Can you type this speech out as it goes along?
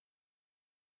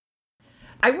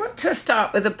I want to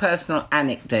start with a personal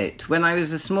anecdote. When I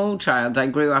was a small child, I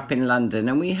grew up in London,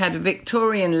 and we had a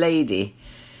Victorian lady,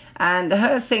 and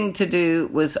her thing to do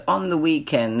was on the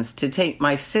weekends to take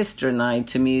my sister and I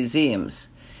to museums.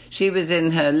 She was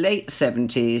in her late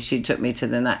 70s. She took me to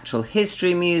the Natural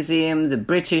History Museum, the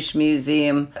British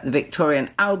Museum, the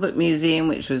Victorian Albert Museum,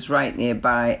 which was right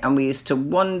nearby, and we used to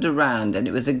wander around, and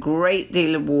it was a great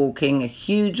deal of walking, a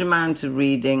huge amount of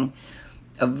reading,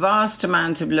 a vast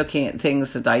amount of looking at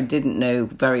things that I didn't know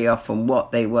very often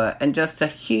what they were, and just a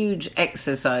huge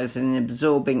exercise in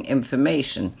absorbing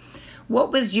information.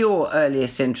 What was your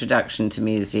earliest introduction to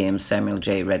museums, Samuel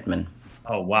J. Redman?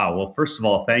 Oh, wow. Well, first of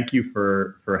all, thank you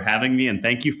for having me, and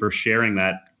thank you for sharing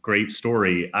that great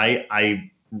story. I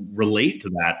relate to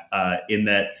that in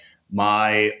that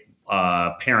my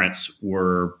parents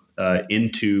were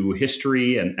into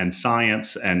history and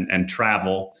science and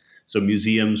travel. So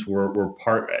museums were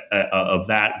part of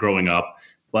that growing up.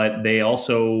 But they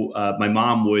also, my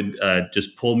mom would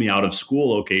just pull me out of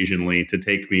school occasionally to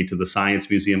take me to the Science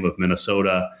Museum of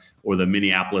Minnesota or the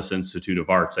Minneapolis Institute of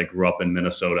Arts. I grew up in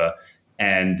Minnesota.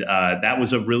 And that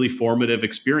was a really formative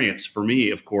experience for me,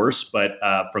 of course. But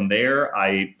from there,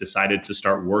 I decided to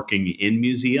start working in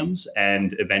museums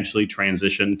and eventually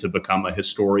transition to become a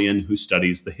historian who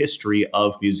studies the history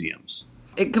of museums.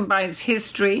 It combines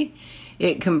history,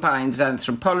 it combines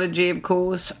anthropology, of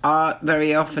course, art,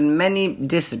 very often, many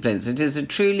disciplines. It is a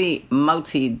truly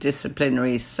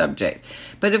multidisciplinary subject.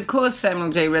 But of course,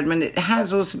 Samuel J. Redman, it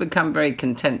has also become very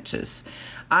contentious.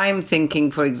 I'm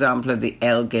thinking, for example, of the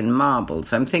Elgin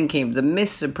marbles. I'm thinking of the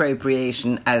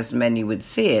misappropriation, as many would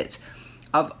see it,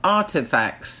 of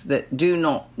artifacts that do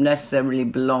not necessarily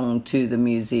belong to the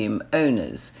museum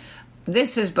owners.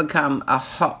 This has become a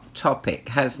hot topic,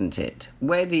 hasn't it?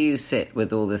 Where do you sit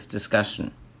with all this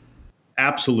discussion?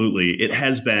 Absolutely. It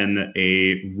has been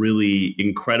a really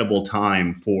incredible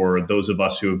time for those of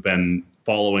us who have been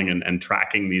following and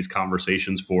tracking these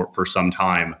conversations for some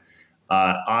time.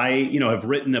 I have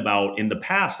written about in the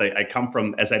past. I come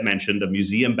from, as I mentioned, a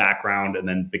museum background and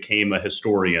then became a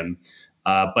historian.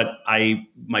 But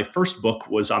my first book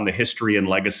was on the history and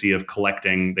legacy of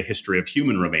collecting the history of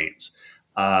human remains,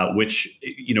 which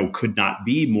could not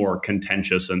be more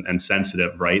contentious and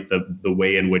sensitive, right? The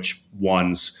way in which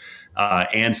one's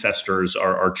ancestors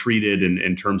are treated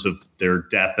in terms of their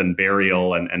death and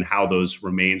burial and how those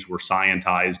remains were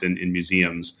scientized in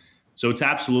museums. So it's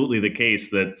absolutely the case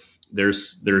that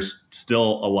there's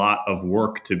still a lot of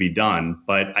work to be done.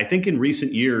 But I think in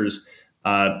recent years,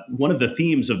 one of the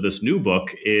themes of this new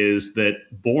book is that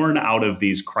born out of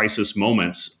these crisis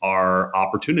moments are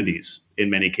opportunities in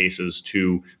many cases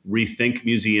to rethink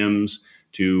museums,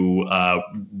 to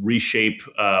reshape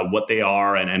what they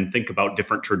are and think about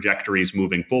different trajectories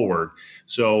moving forward.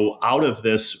 So out of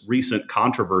this recent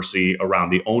controversy around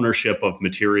the ownership of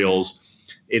materials,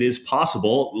 it is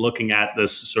possible, looking at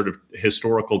this sort of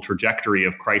historical trajectory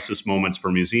of crisis moments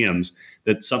for museums,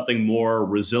 that something more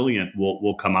resilient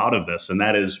will come out of this. And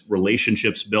that is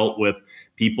relationships built with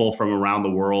people from around the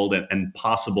world and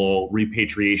possible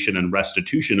repatriation and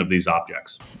restitution of these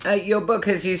objects. Your book,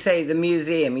 as you say, The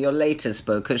Museum, your latest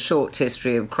book, A Short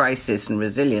History of Crisis and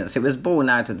Resilience, it was born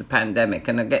out of the pandemic,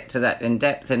 and I'll get to that in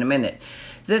depth in a minute.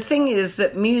 The thing is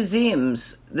that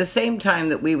museums, the same time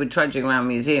that we were trudging around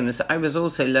museums, I was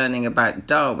also learning about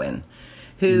Darwin,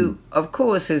 who, of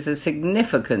course, is a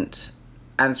significant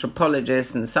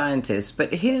anthropologist and scientist,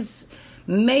 but his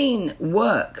main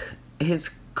work, his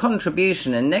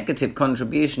contribution, a negative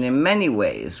contribution in many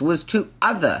ways, was to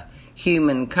other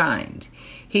humankind.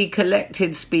 He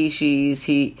collected species,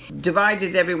 he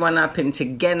divided everyone up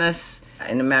into genus,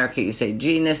 in America you say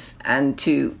genus, and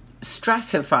to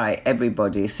stratify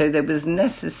everybody. So there was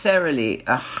necessarily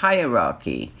a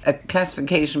hierarchy, a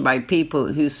classification by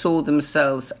people who saw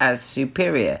themselves as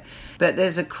superior. But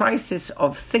there's a crisis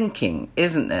of thinking,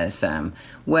 isn't there, Sam,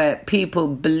 where people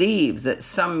believe that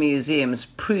some museums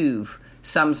prove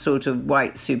some sort of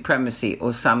white supremacy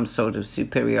or some sort of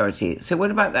superiority. So what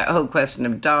about that whole question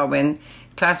of Darwin,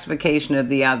 classification of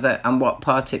the other, and what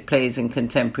part it plays in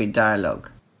contemporary dialogue?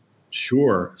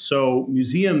 Sure. So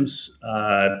museums,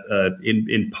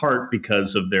 in part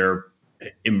because of their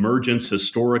emergence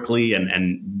historically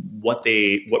and what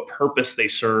purpose they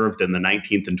served in the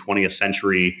 19th and 20th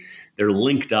century, they're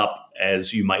linked up,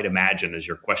 as you might imagine, as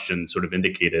your question sort of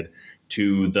indicated,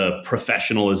 to the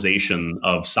professionalization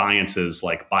of sciences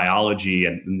like biology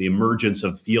and the emergence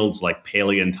of fields like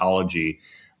paleontology.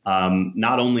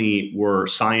 Not only were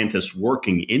scientists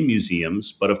working in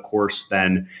museums, but of course,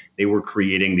 then they were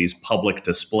creating these public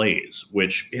displays,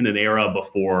 which in an era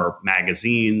before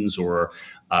magazines or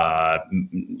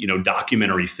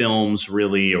documentary films,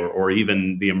 really, or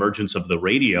even the emergence of the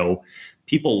radio,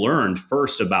 people learned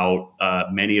first about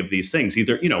many of these things,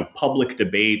 either, public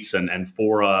debates and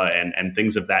fora and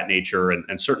things of that nature.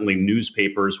 And certainly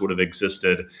newspapers would have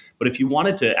existed. But if you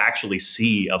wanted to actually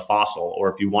see a fossil,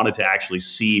 or if you wanted to actually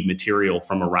see material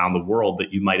from around the world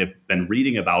that you might have been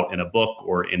reading about in a book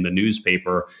or in the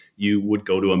newspaper, you would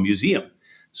go to a museum.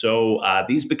 So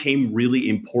these became really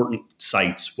important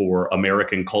sites for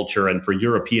American culture and for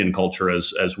European culture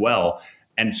as well,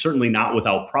 and certainly not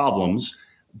without problems.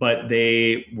 But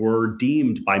they were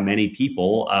deemed by many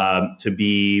people to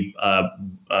be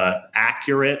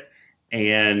accurate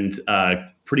and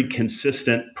pretty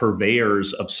consistent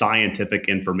purveyors of scientific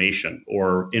information,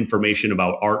 or information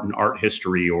about art and art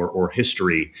history, or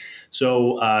history.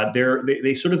 So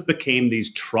they sort of became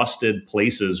these trusted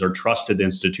places or trusted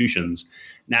institutions.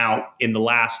 Now, in the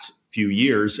last few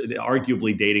years,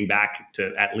 arguably dating back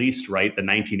to at least the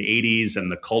 1980s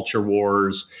and the culture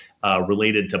wars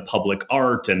related to public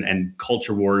art, and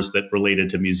culture wars that related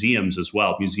to museums as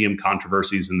well, museum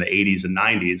controversies in the 80s and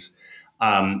 90s.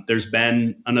 There's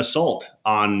been an assault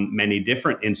on many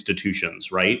different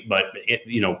institutions, right? But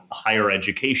higher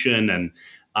education and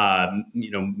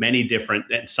many different,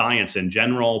 science in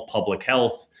general, public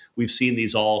health. We've seen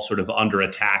these all sort of under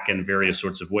attack in various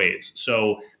sorts of ways.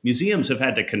 So museums have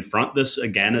had to confront this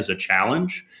again as a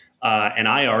challenge. And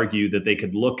I argue that they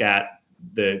could look at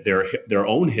their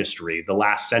own history, the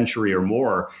last century or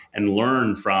more, and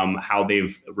learn from how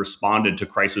they've responded to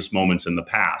crisis moments in the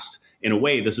past. In a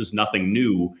way, this is nothing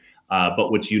new.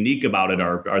 But what's unique about it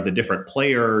are the different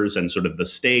players and sort of the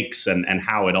stakes and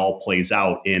how it all plays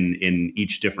out in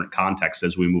each different context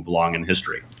as we move along in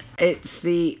history. It's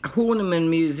the Horniman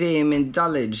Museum in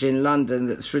Dulwich in London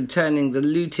that's returning the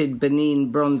looted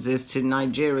Benin bronzes to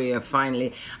Nigeria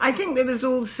finally. I think there was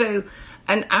also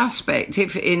an aspect,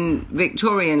 if in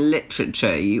Victorian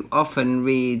literature you often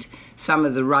read some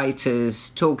of the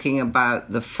writers talking about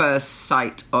the first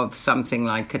sight of something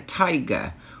like a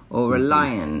tiger or a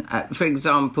lion. For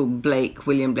example,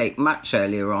 William Blake, much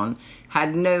earlier on,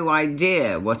 had no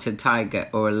idea what a tiger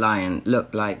or a lion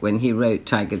looked like when he wrote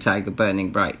Tiger, Tiger,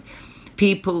 Burning Bright.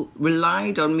 People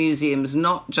relied on museums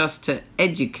not just to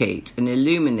educate and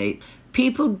illuminate.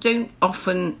 People don't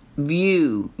often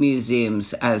view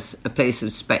museums as a place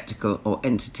of spectacle or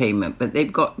entertainment, but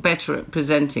they've got better at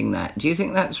presenting that. Do you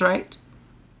think that's right?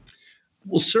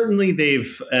 Well, certainly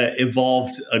they've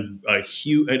evolved an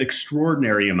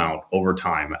extraordinary amount over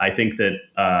time. I think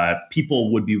that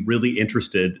people would be really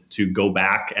interested to go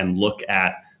back and look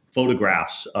at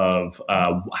photographs of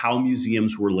how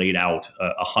museums were laid out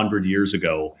 100 years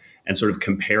ago, and sort of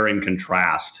compare and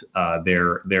contrast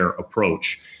their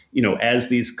approach. As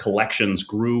these collections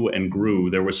grew and grew,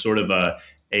 there was sort of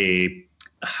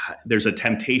there's a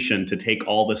temptation to take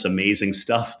all this amazing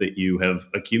stuff that you have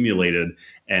accumulated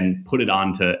and put it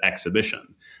onto exhibition.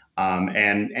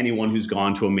 And anyone who's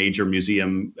gone to a major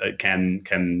museum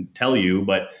can tell you,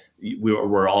 but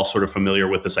we're all sort of familiar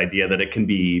with this idea that it can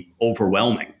be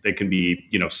overwhelming. It can be,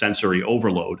 sensory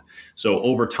overload. So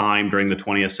over time, during the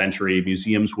 20th century,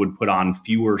 museums would put on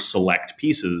fewer select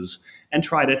pieces and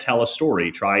try to tell a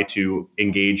story, try to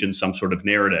engage in some sort of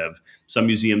narrative. Some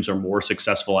museums are more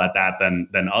successful at that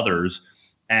than others.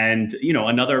 And,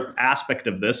 another aspect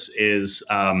of this is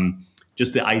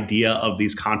just the idea of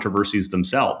these controversies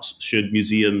themselves. Should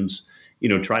museums,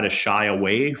 try to shy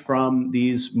away from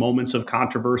these moments of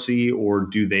controversy, or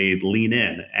do they lean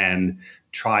in and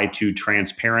try to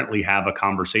transparently have a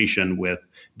conversation with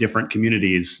different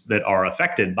communities that are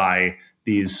affected by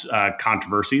these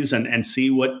controversies and see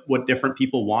what different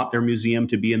people want their museum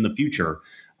to be in the future?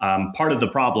 Part of the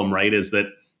problem, right, is that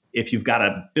if you've got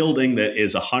a building that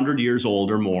is 100 years old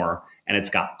or more, and it's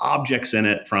got objects in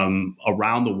it from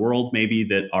around the world, maybe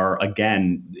that are,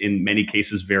 again, in many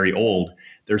cases, very old,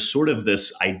 there's sort of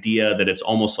this idea that it's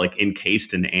almost like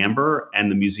encased in amber,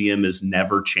 and the museum is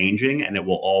never changing, and it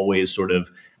will always sort of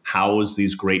house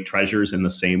these great treasures in the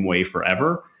same way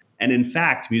forever. And in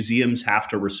fact, museums have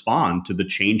to respond to the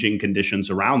changing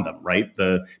conditions around them, right?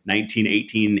 The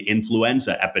 1918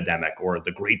 influenza epidemic, or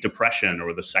the Great Depression,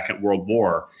 or the Second World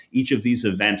War. Each of these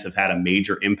events have had a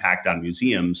major impact on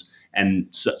museums. And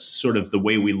sort of the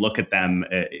way we look at them,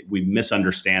 we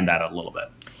misunderstand that a little bit.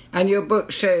 And your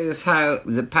book shows how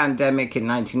the pandemic in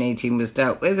 1918 was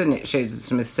dealt with, and it shows the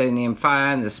Smithsonian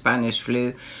fire and the Spanish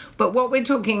flu. But what we're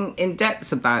talking in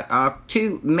depth about are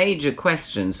two major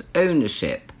questions: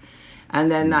 ownership And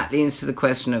then that leads to the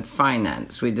question of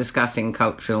finance. We're discussing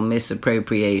cultural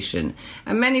misappropriation.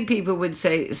 And many people would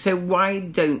say, so why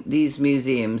don't these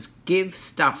museums give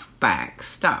stuff back,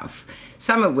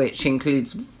 some of which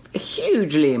includes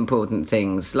hugely important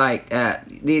things like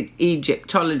the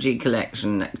Egyptology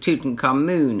collection,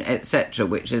 Tutankhamun, etc.,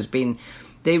 which has been...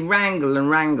 They wrangle and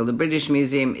wrangle. The British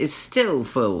Museum is still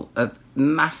full of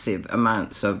massive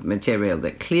amounts of material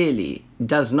that clearly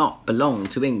does not belong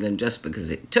to England just because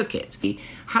it took it.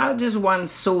 How does one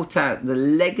sort out the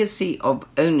legacy of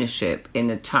ownership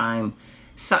in a time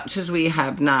such as we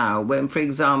have now, when, for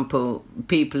example,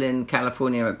 people in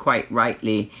California are quite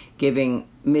rightly giving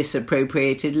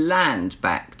misappropriated land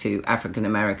back to African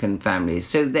American families?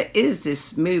 So there is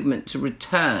this movement to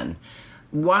return.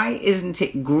 Why isn't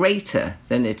it greater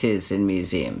than it is in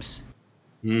museums?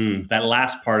 That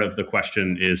last part of the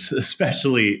question is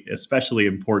especially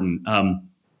important.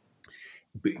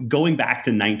 Going back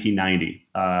to 1990,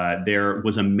 there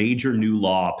was a major new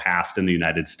law passed in the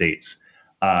United States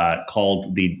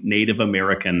called the Native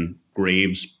American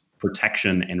Graves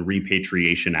Protection and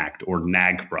Repatriation Act, or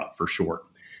NAGPRA for short.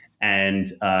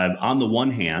 And on the one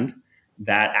hand,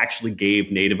 that actually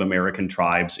gave Native American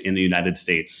tribes in the United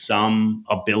States some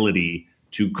ability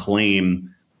to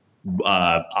claim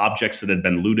objects that had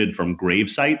been looted from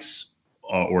grave sites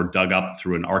or dug up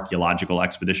through an archaeological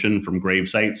expedition from grave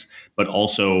sites, but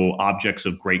also objects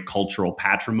of great cultural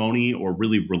patrimony or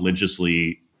really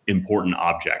religiously important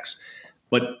objects.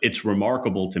 But it's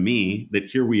remarkable to me that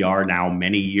here we are now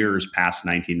many years past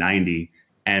 1990,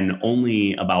 and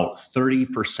only about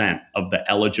 30% of the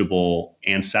eligible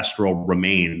ancestral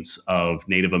remains of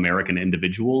Native American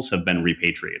individuals have been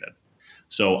repatriated.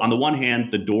 So on the one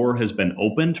hand, the door has been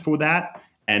opened for that.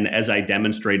 And as I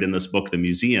demonstrate in this book, The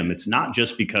Museum, it's not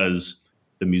just because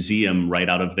the museum, right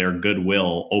out of their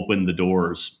goodwill, opened the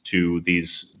doors to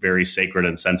these very sacred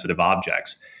and sensitive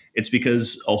objects. It's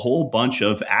because a whole bunch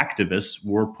of activists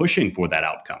were pushing for that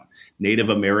outcome. Native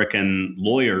American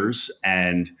lawyers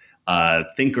and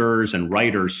thinkers and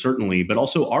writers, certainly, but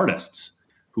also artists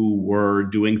who were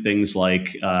doing things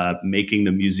like making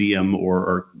the museum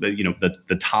or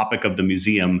the topic of the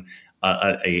museum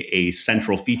a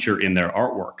central feature in their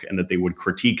artwork, and that they would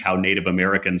critique how Native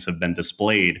Americans have been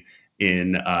displayed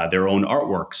in their own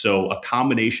artwork. So a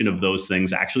combination of those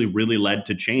things actually really led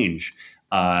to change,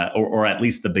 or at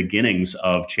least the beginnings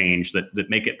of change that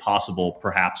make it possible,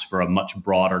 perhaps, for a much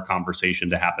broader conversation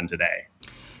to happen today.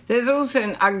 There's also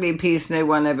an ugly piece no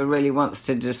one ever really wants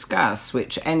to discuss,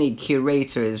 which any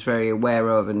curator is very aware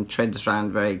of and treads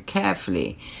around very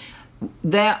carefully.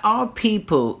 There are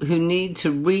people who need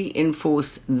to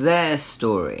reinforce their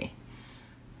story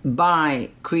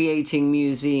by creating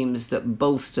museums that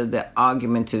bolster the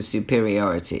argument of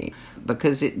superiority,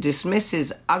 because it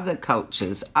dismisses other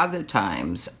cultures, other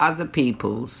times, other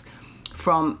peoples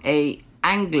from an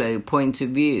Anglo point of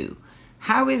view.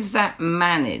 How is that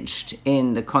managed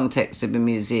in the context of a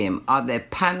museum? Are there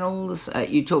panels?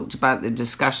 You talked about the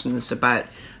discussions about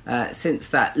since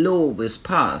that law was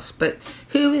passed, but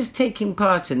who is taking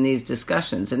part in these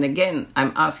discussions? And again,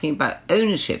 I'm asking about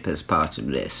ownership as part of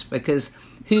this, because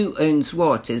who owns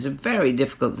what is a very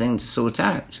difficult thing to sort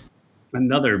out.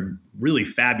 Another really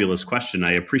fabulous question.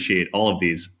 I appreciate all of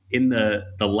these. In the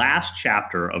last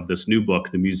chapter of this new book,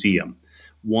 The Museum,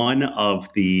 one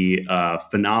of the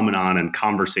phenomenon and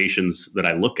conversations that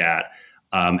I look at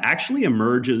actually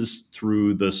emerges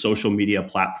through the social media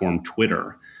platform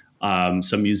Twitter.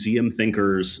 Some museum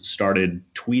thinkers started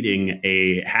tweeting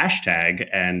a hashtag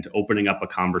and opening up a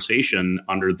conversation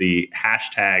under the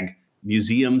hashtag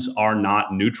 "Museums Are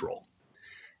Not Neutral."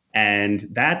 And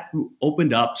that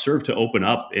served to open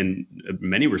up, in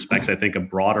many respects, I think, a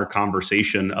broader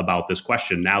conversation about this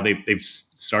question. Now they've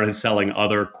started selling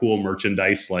other cool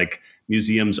merchandise like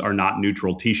 "Museums Are Not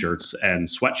Neutral" T-shirts and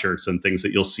sweatshirts and things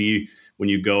that you'll see when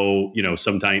you go,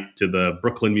 sometime to the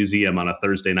Brooklyn Museum on a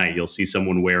Thursday night. You'll see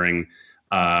someone wearing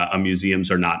a "Museums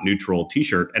Are Not Neutral"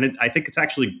 T-shirt. And I think it's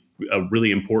actually a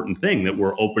really important thing that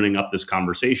we're opening up this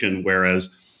conversation, whereas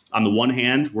on the one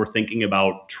hand, we're thinking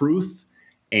about truth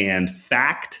and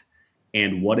fact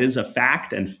and what is a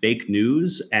fact and fake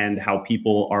news and how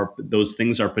those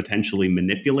things are potentially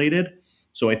manipulated.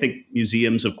 So I think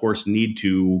museums, of course, need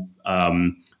to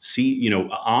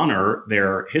honor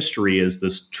their history as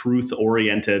this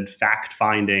truth-oriented,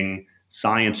 fact-finding,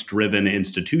 science-driven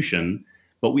institution.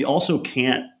 But we also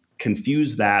can't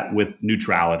confuse that with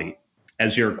neutrality.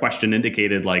 As your question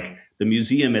indicated, like, the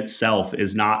museum itself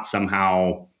is not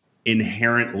somehow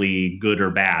inherently good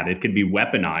or bad. It could be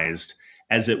weaponized,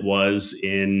 as it was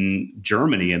in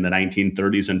Germany in the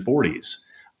 1930s and 40s.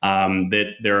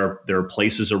 that there are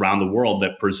places around the world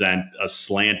that present a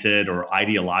slanted or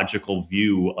ideological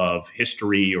view of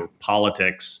history or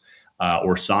politics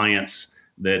or science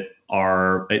that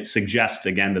it suggests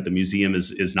again that the museum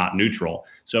is not neutral.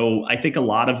 So I think a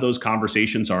lot of those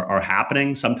conversations are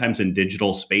happening, sometimes in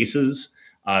digital spaces,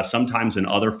 sometimes in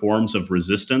other forms of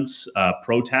resistance,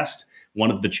 protest.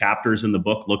 One of the chapters in the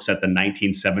book looks at the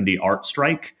 1970 art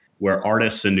strike, where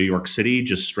artists in New York City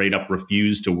just straight up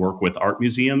refused to work with art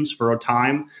museums for a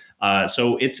time.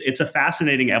 So it's a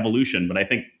fascinating evolution, but I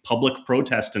think public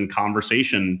protest and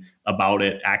conversation about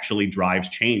it actually drives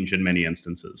change in many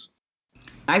instances.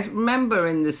 I remember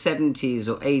in the 70s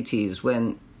or 80s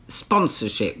when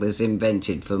sponsorship was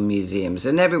invented for museums,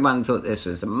 and everyone thought this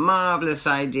was a marvelous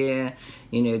idea.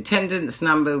 Attendance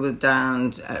number were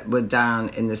down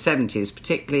in the 70s,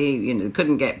 particularly. They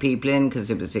couldn't get people in because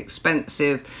it was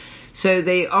expensive. So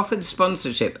they offered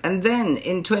sponsorship. And then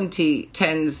in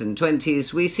 2010s and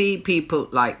 20s, we see people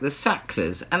like the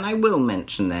Sacklers, and I will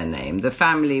mention their name, the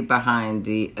family behind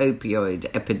the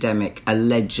opioid epidemic,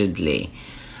 allegedly.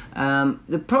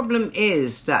 The problem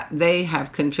is that they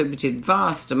have contributed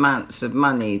vast amounts of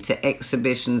money to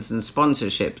exhibitions and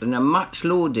sponsorship and are much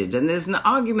lauded. And there's an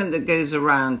argument that goes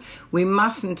around, we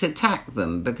mustn't attack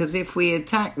them, because if we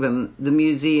attack them, the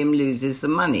museum loses the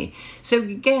money. So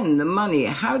again, the money,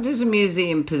 how does a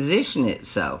museum position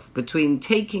itself between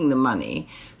taking the money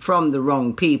from the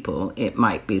wrong people, it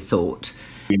might be thought?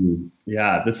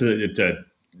 Yeah, it's a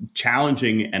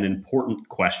challenging and important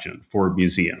question for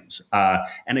museums.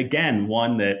 And again,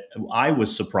 one that I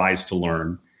was surprised to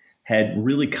learn had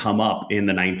really come up in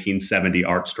the 1970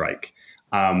 art strike.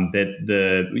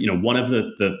 That one of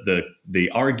the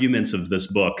arguments of this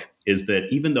book is that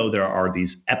even though there are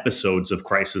these episodes of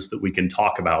crisis that we can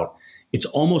talk about, it's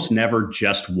almost never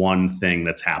just one thing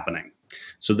that's happening.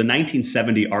 So the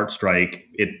 1970 art strike,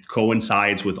 it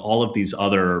coincides with all of these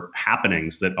other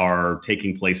happenings that are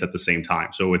taking place at the same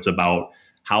time. So it's about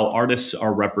how artists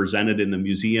are represented in the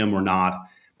museum or not,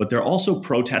 but they're also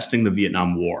protesting the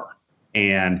Vietnam War.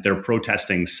 And they're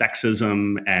protesting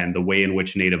sexism and the way in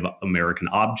which Native American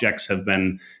objects have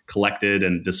been collected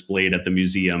and displayed at the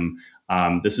museum.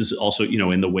 This is also,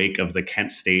 in the wake of the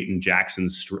Kent State and Jackson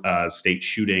State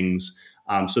shootings.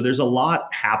 So there's a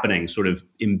lot happening sort of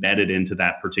embedded into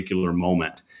that particular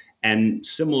moment. And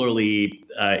similarly,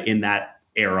 in that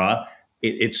era,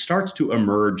 it starts to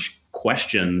emerge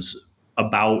questions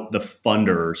about the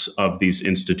funders of these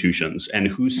institutions and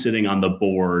who's sitting on the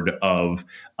board of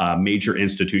major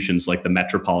institutions like the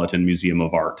Metropolitan Museum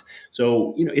of Art.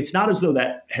 So, it's not as though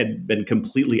that had been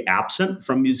completely absent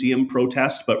from museum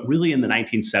protest, but really in the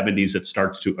 1970s, it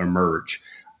starts to emerge.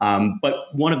 But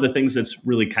one of the things that's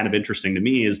really kind of interesting to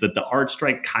me is that the art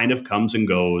strike kind of comes and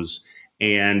goes.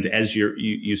 And as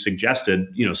you suggested,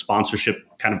 sponsorship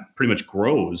kind of pretty much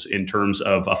grows in terms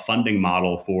of a funding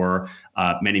model for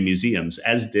many museums,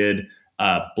 as did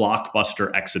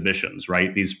blockbuster exhibitions,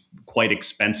 right? These quite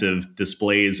expensive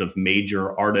displays of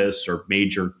major artists or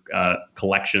major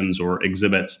collections or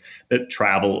exhibits that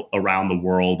travel around the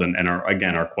world and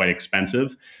are quite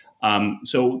expensive.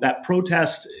 So that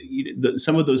protest,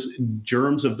 some of those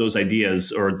germs of those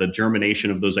ideas or the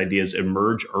germination of those ideas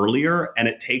emerge earlier, and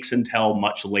it takes until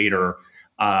much later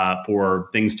for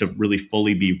things to really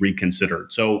fully be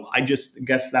reconsidered. So I just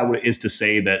guess that is to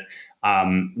say that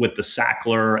with the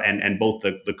Sackler and both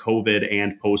the COVID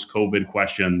and post-COVID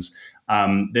questions,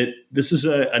 that this is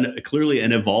clearly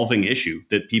an evolving issue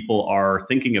that people are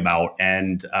thinking about,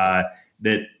 and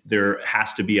that there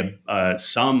has to be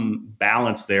some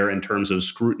balance there in terms of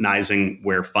scrutinizing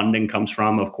where funding comes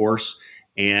from, of course,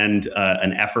 and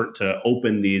an effort to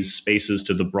open these spaces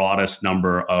to the broadest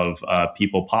number of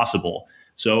people possible.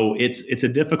 So it's a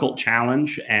difficult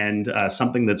challenge and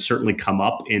something that's certainly come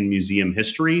up in museum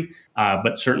history,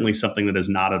 but certainly something that is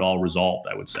not at all resolved,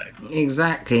 I would say.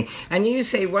 Exactly. And you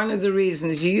say one of the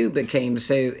reasons you became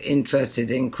so interested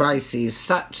in crises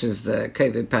such as the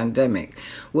COVID pandemic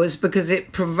was because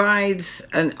it provides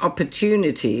an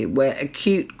opportunity where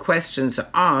acute questions are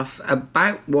asked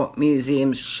about what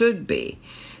museums should be.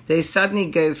 They suddenly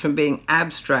go from being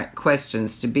abstract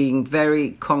questions to being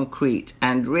very concrete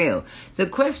and real. The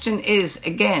question is,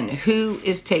 again, who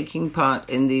is taking part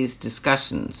in these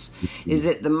discussions? Is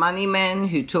it the money men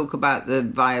who talk about the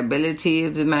viability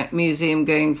of the museum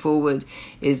going forward?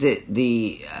 Is it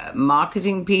the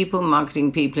marketing people?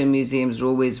 Marketing people in museums are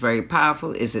always very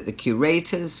powerful. Is it the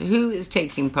curators? Who is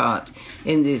taking part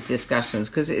in these discussions?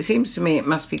 Because it seems to me it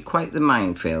must be quite the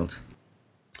minefield.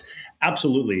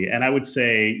 Absolutely. And I would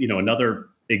say, another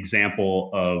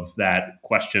example of that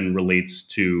question relates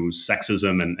to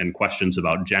sexism and questions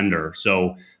about gender.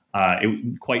 So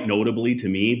quite notably to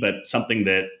me, but something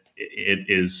that it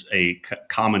is a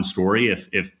common story.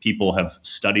 If people have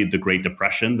studied the Great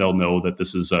Depression, they'll know that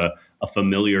this is a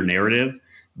familiar narrative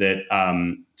that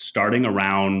starting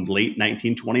around late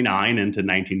 1929 into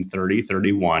 1930,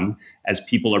 31, as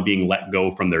people are being let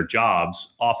go from their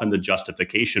jobs, often the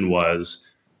justification was,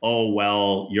 oh,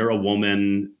 well, you're a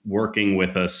woman working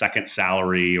with a second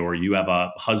salary, or you have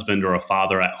a husband or a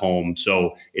father at home.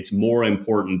 So it's more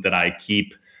important that I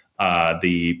keep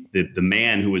the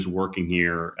man who is working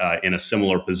here in a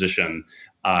similar position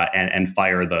and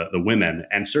fire the women.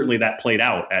 And certainly that played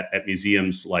out at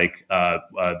museums like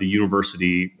the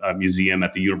University Museum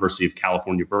at the University of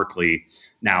California, Berkeley,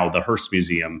 now the Hearst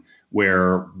Museum,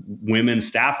 where women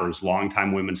staffers,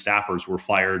 longtime women staffers, were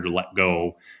fired or let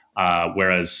go.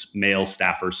 Whereas male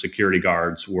staffers, security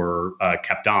guards, were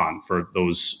kept on for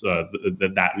those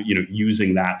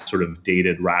using that sort of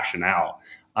dated rationale.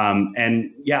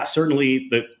 And yeah, certainly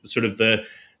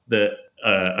the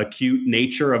acute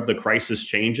nature of the crisis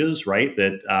changes, right?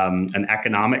 That an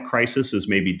economic crisis is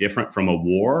maybe different from a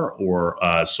war or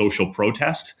a social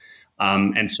protest.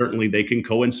 And certainly they can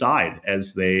coincide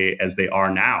as they are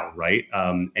now, right?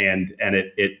 And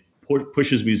it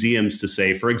pushes museums to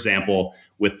say, for example,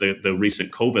 with the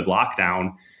recent COVID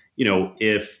lockdown,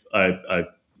 if a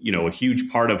huge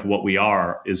part of what we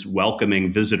are is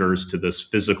welcoming visitors to this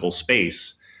physical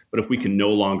space, but if we can no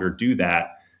longer do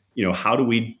that, how do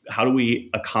we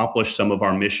accomplish some of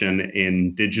our mission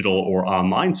in digital or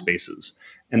online spaces?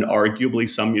 And arguably,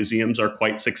 some museums are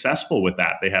quite successful with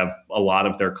that. They have a lot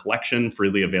of their collection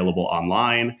freely available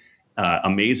online,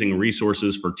 amazing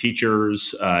resources for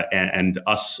teachers and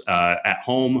us at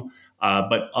home.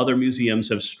 But other museums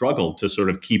have struggled to sort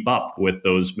of keep up with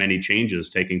those many changes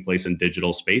taking place in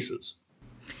digital spaces.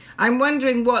 I'm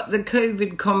wondering what the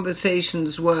COVID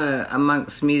conversations were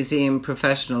amongst museum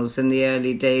professionals in the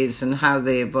early days and how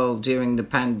they evolved during the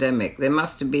pandemic. There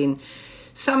must have been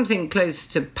something close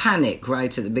to panic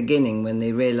right at the beginning when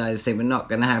they realised they were not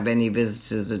going to have any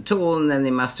visitors at all, and then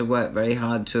they must have worked very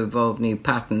hard to evolve new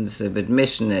patterns of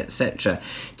admission, etc.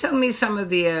 Tell me some of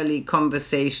the early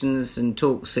conversations and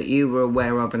talks that you were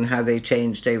aware of and how they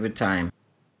changed over time.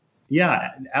 Yeah,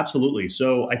 absolutely.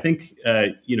 So I think,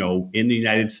 in the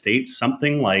United States,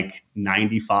 something like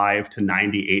 95 to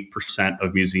 98%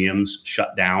 of museums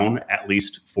shut down, at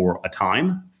least for a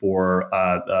time, for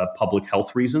public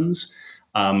health reasons.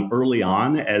 Early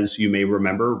on, as you may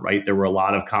remember, right, there were a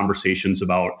lot of conversations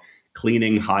about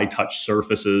cleaning high-touch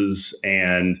surfaces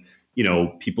and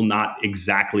people not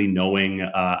exactly knowing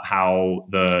how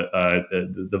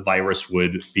the virus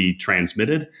would be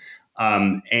transmitted.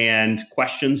 And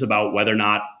questions about whether or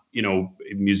not,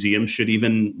 museums should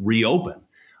even reopen.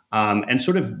 And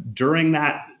sort of during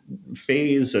that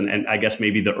phase, and I guess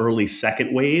maybe the early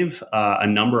second wave, a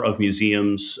number of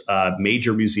museums,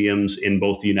 major museums in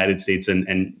both the United States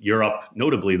and Europe,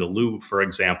 notably the Louvre, for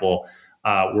example,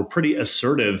 were pretty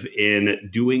assertive in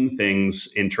doing things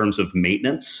in terms of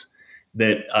maintenance.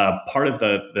 That part of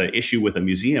the issue with a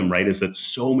museum, right, is that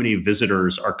so many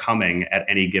visitors are coming at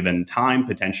any given time,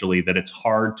 potentially, that it's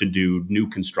hard to do new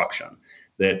construction.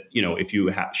 That, if you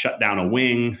shut down a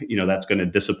wing, that's going to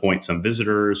disappoint some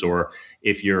visitors. Or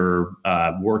if you're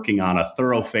working on a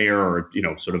thoroughfare or,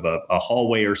 sort of a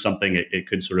hallway or something, it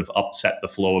could sort of upset the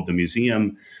flow of the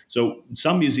museum. So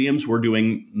some museums were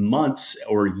doing months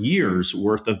or years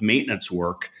worth of maintenance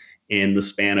work in the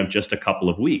span of just a couple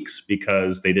of weeks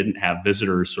because they didn't have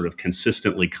visitors sort of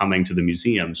consistently coming to the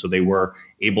museum. So they were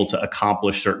able to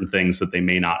accomplish certain things that they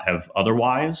may not have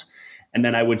otherwise. And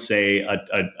then I would say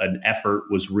an effort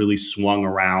was really swung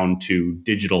around to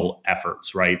digital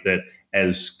efforts, right? That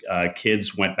as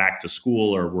kids went back to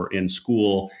school or were in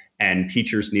school and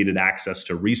teachers needed access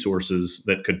to resources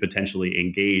that could potentially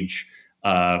engage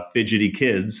fidgety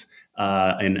kids,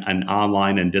 and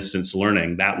online and distance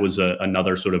learning. That was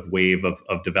another sort of wave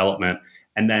of development.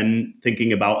 And then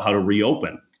thinking about how to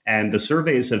reopen. And the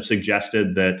surveys have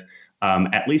suggested that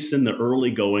at least in the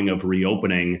early going of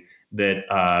reopening,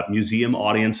 that museum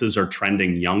audiences are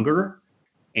trending younger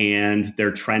and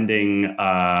they're trending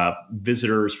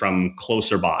visitors from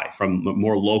closer by, from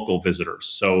more local visitors.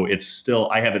 So it's still,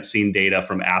 I haven't seen data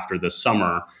from after the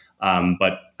summer,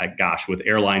 but gosh, with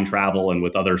airline travel and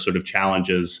with other sort of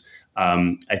challenges,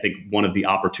 I think one of the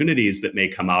opportunities that may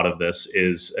come out of this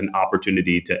is an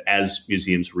opportunity to, as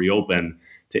museums reopen,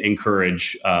 to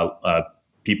encourage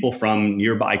people from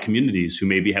nearby communities who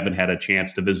maybe haven't had a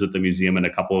chance to visit the museum in a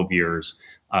couple of years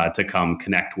to come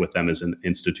connect with them as an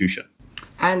institution.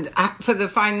 And for the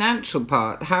financial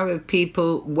part, how have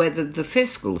people weathered the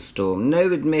fiscal storm?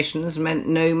 No admissions meant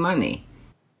no money.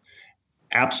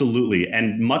 Absolutely.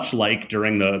 And much like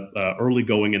during the early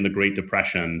going in the Great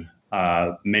Depression,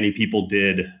 many people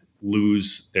did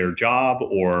lose their job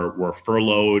or were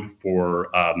furloughed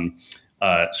for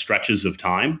stretches of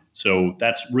time. So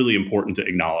that's really important to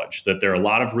acknowledge that there are a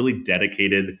lot of really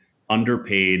dedicated,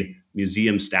 underpaid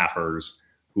museum staffers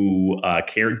who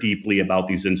care deeply about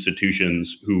these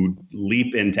institutions, who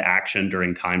leap into action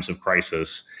during times of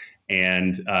crisis.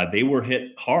 And they were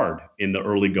hit hard in the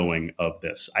early going of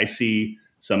this. I see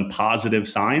some positive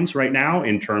signs right now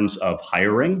in terms of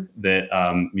hiring that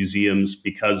museums,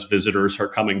 because visitors are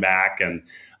coming back, and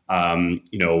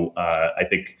I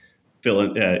think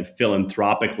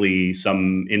philanthropically,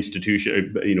 some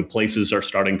institution, places are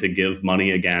starting to give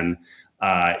money again.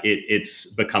 It's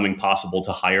becoming possible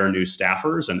to hire new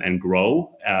staffers and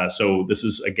grow. So this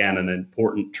is, again, an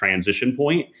important transition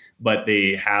point, but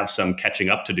they have some catching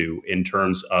up to do in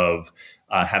terms of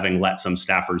having let some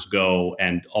staffers go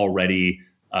and already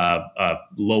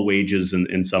low wages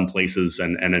in some places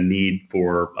and a need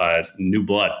for new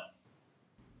blood.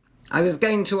 I was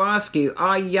going to ask you,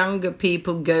 are younger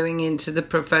people going into the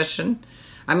profession?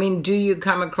 I mean, do you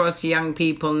come across young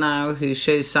people now who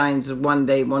show signs of one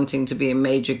day wanting to be a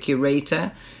major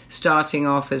curator, starting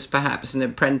off as perhaps an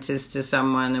apprentice to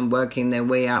someone and working their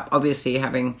way up, obviously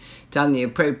having done the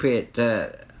appropriate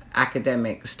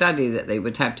academic study that they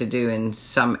would have to do in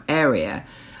some area?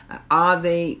 Are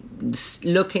they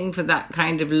looking for that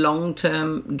kind of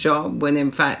long-term job when, in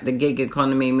fact, the gig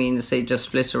economy means they just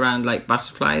flit around like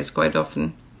butterflies quite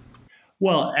often?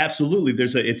 Well, absolutely.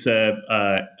 It's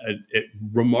a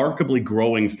remarkably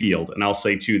growing field, and I'll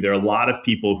say too, there are a lot of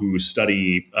people who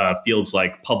study fields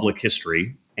like public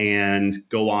history and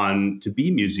go on to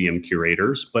be museum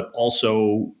curators, but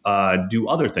also do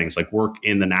other things like work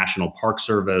in the National Park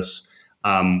Service,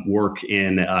 work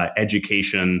in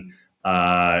education.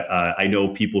 I know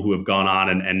people who have gone on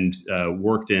and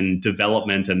worked in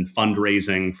development and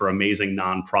fundraising for amazing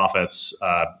nonprofits,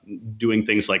 doing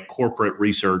things like corporate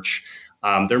research.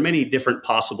 There are many different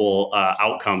possible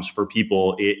outcomes for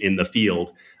people in the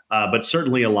field, but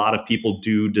certainly a lot of people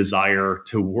do desire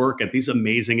to work at these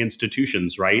amazing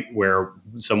institutions, right, where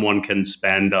someone can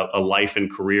spend a life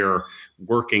and career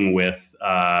working with,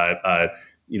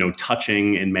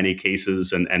 touching in many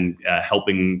cases and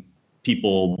helping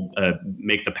people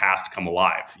make the past come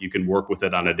alive. You can work with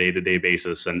it on a day-to-day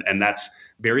basis, and that's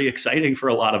very exciting for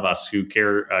a lot of us who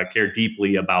care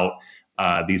deeply about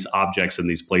these objects and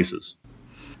these places.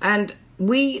 And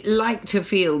we like to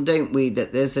feel, don't we,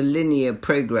 that there's a linear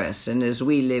progress, and as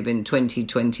we live in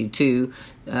 2022,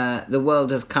 the world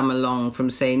has come along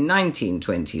from, say,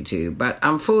 1922. But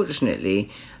unfortunately,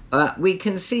 we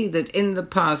can see that in the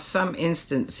past, some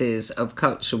instances of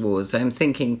culture wars, I'm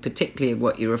thinking particularly of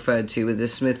what you referred to with the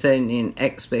Smithsonian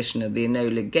exhibition of the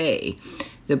Enola Gay,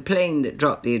 the plane that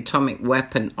dropped the atomic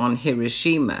weapon on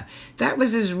Hiroshima. That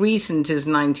was as recent as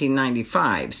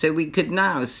 1995. So we could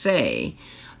now say,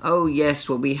 oh yes,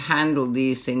 well, we handled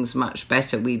these things much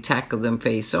better. We tackled them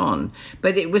face on.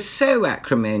 But it was so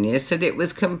acrimonious that it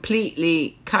was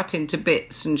completely cut into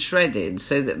bits and shredded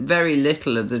so that very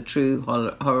little of the true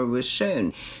horror was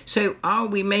shown. So are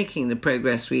we making the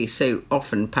progress we so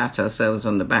often pat ourselves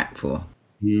on the back for?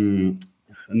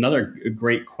 Another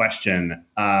great question.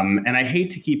 And I hate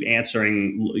to keep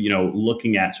answering,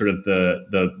 looking at sort of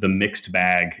the mixed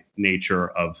bag nature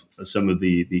of some of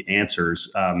the answers.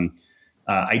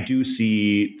 I do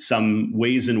see some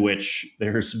ways in which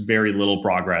there's very little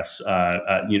progress.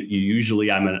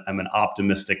 Usually, I'm an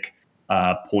optimistic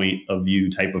point of view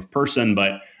type of person,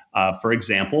 but for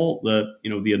example, the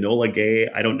Enola Gay,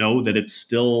 I don't know that it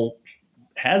still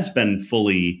has been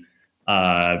fully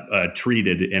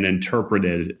treated and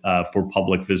interpreted for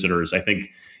public visitors. I think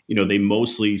they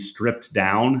mostly stripped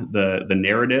down the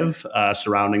narrative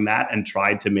surrounding that and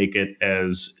tried to make it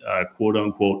as quote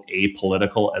unquote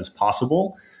apolitical as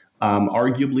possible,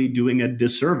 arguably doing a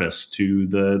disservice to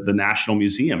the National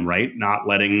Museum, right? Not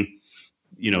letting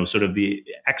sort of the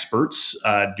experts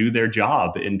do their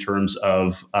job in terms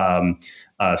of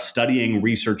studying,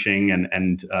 researching,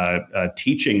 and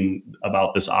teaching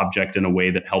about this object in a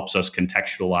way that helps us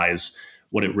contextualize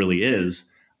what it really is.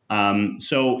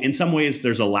 So in some ways,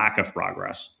 there's a lack of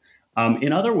progress.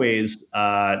 In other ways,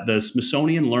 the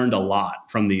Smithsonian learned a lot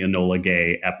from the Enola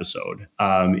Gay episode.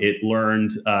 It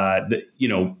learned that,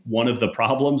 one of the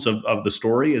problems of the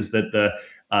story is that the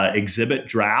exhibit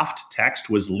draft text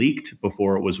was leaked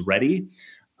before it was ready.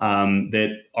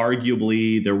 that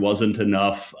arguably there wasn't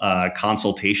enough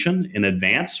consultation in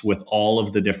advance with all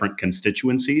of the different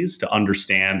constituencies to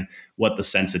understand what the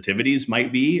sensitivities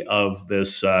might be of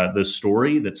this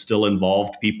story that still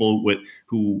involved people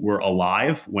who were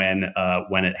alive when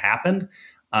it happened.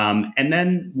 And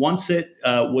then once it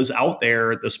was out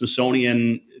there, the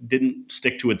Smithsonian didn't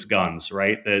stick to its guns,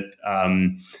 right? That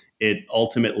it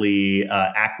ultimately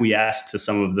acquiesced to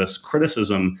some of this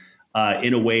criticism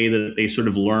in a way that they sort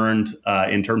of learned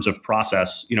in terms of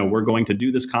process. We're going to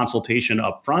do this consultation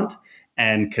up front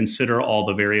and consider all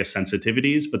the various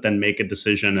sensitivities, but then make a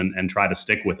decision and try to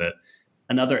stick with it.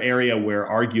 Another area where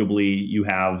arguably you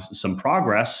have some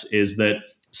progress is that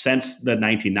since the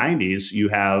 1990s, you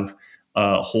have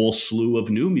a whole slew of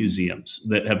new museums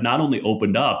that have not only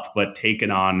opened up, but taken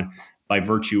on, by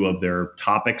virtue of their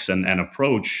topics and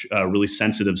approach, really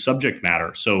sensitive subject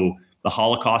matter. So the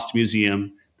Holocaust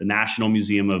Museum, the National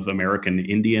Museum of American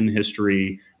Indian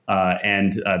History,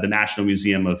 and the National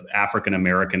Museum of African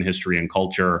American History and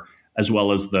Culture, as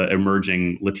well as the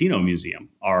emerging Latino Museum,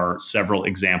 are several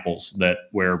examples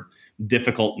where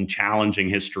difficult and challenging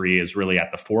history is really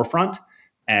at the forefront.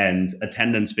 And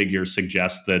attendance figures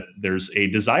suggest that there's a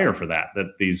desire for that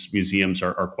these museums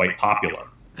are quite popular.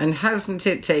 And hasn't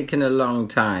it taken a long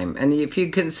time? And if you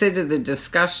consider the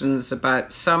discussions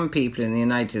about some people in the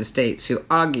United States who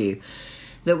argue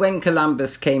that when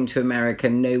Columbus came to America,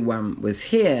 no one was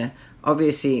here,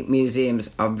 obviously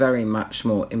museums are very much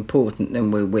more important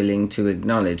than we're willing to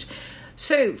acknowledge.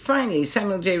 So finally,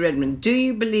 Samuel J. Redman, do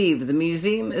you believe the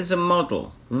museum as a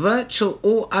model, virtual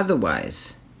or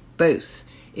otherwise, both,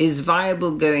 is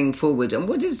viable going forward? And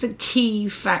what is the key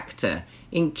factor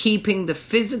in keeping the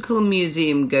physical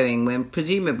museum going when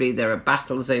presumably there are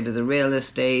battles over the real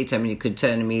estate? I mean, you could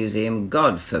turn a museum,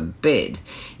 God forbid,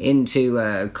 into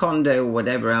a condo or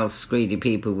whatever else greedy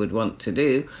people would want to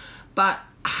do. But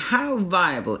how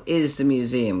viable is the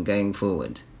museum going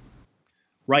forward?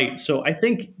 Right. So I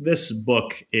think this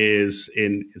book is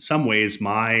in some ways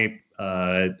my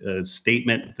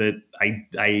statement that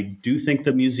I do think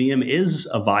the museum is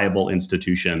a viable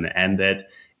institution and that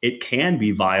it can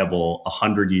be viable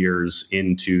 100 years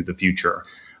into the future.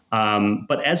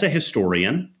 But as a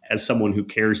historian, as someone who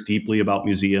cares deeply about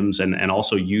museums and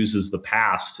also uses the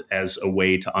past as a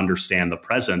way to understand the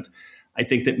present, I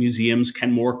think that museums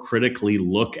can more critically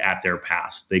look at their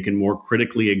past. They can more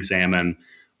critically examine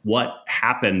what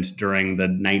happened during the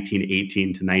 1918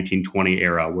 to 1920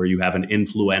 era, where you have an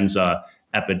influenza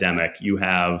epidemic, you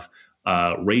have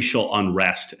racial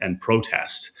unrest and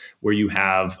protest, where you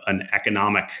have an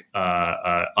economic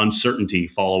uncertainty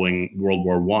following World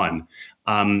War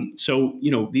I. So,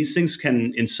 these things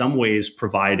can in some ways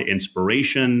provide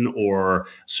inspiration or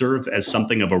serve as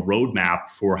something of a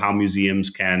roadmap for how museums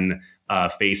can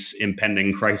face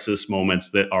impending crisis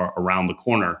moments that are around the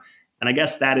corner. And I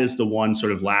guess that is the one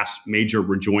sort of last major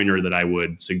rejoinder that I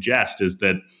would suggest, is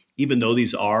that even though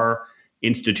these are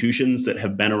institutions that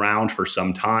have been around for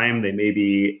some time, they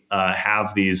maybe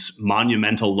have these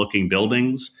monumental looking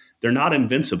buildings, they're not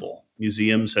invincible.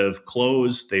 Museums have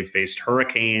closed, they've faced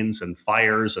hurricanes and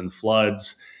fires and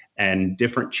floods and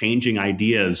different changing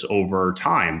ideas over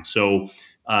time. So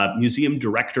museum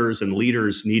directors and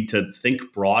leaders need to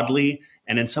think broadly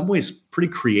and in some ways pretty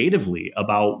creatively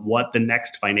about what the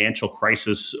next financial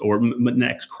crisis or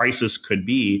next crisis could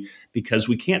be, because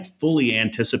we can't fully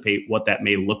anticipate what that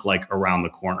may look like around the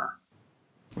corner.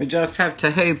 We just have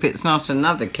to hope it's not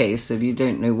another case of you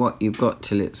don't know what you've got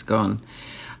till it's gone.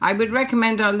 I would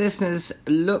recommend our listeners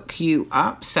look you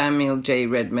up, Samuel J.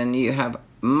 Redman. You have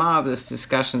marvellous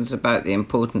discussions about the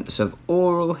importance of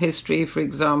oral history, for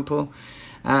example,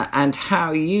 and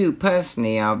how you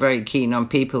personally are very keen on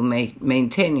people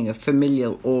maintaining a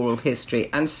familial oral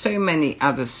history and so many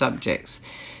other subjects.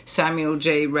 Samuel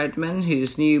J. Redman,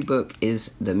 whose new book is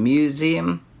The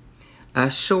Museum, A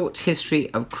Short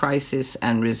History of Crisis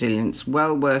and Resilience,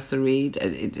 well worth a read.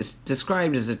 It is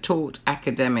described as a taut,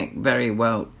 academic, very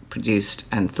well produced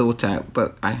and thought out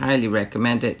book. I highly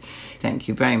recommend it. Thank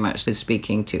you very much for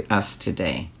speaking to us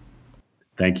today.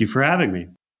 Thank you for having me.